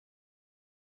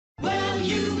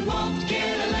you won't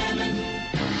get a lemon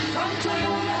from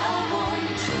Toyota of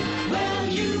Orange. Well,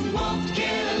 you won't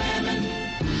get a lemon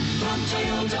from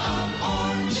Toyota of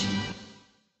Orange.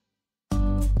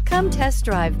 Come test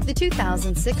drive the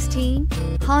 2016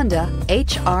 Honda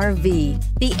HR-V.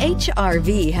 The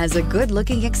HR-V has a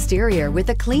good-looking exterior with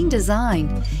a clean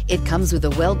design. It comes with a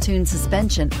well-tuned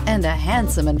suspension and a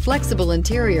handsome and flexible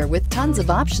interior with tons of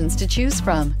options to choose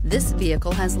from. This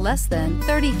vehicle has less than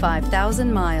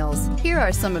 35,000 miles. Here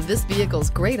are some of this vehicle's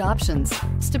great options: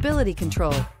 stability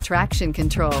control, traction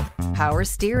control, power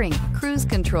steering, cruise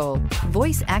control,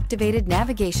 voice-activated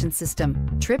navigation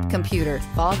system, trip computer,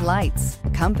 fog lights,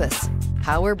 compass,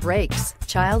 power brakes,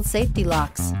 child safety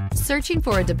locks. Searching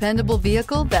for a dependable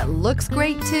vehicle that looks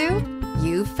great too?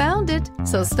 You found it,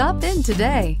 so stop in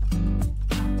today.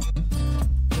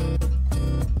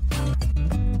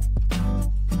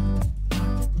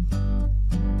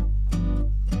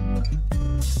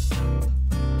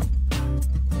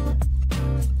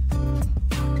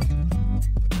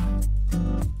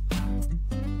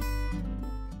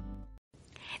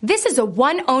 This is a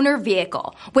one-owner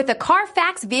vehicle with a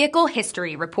Carfax Vehicle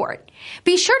History Report.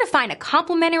 Be sure to find a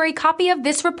complimentary copy of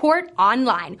this report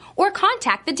online or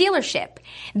contact the dealership.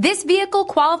 This vehicle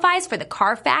qualifies for the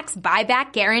Carfax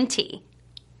Buyback Guarantee.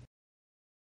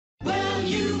 Well,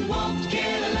 you won't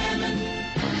get a lemon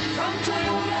from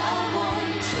Toyota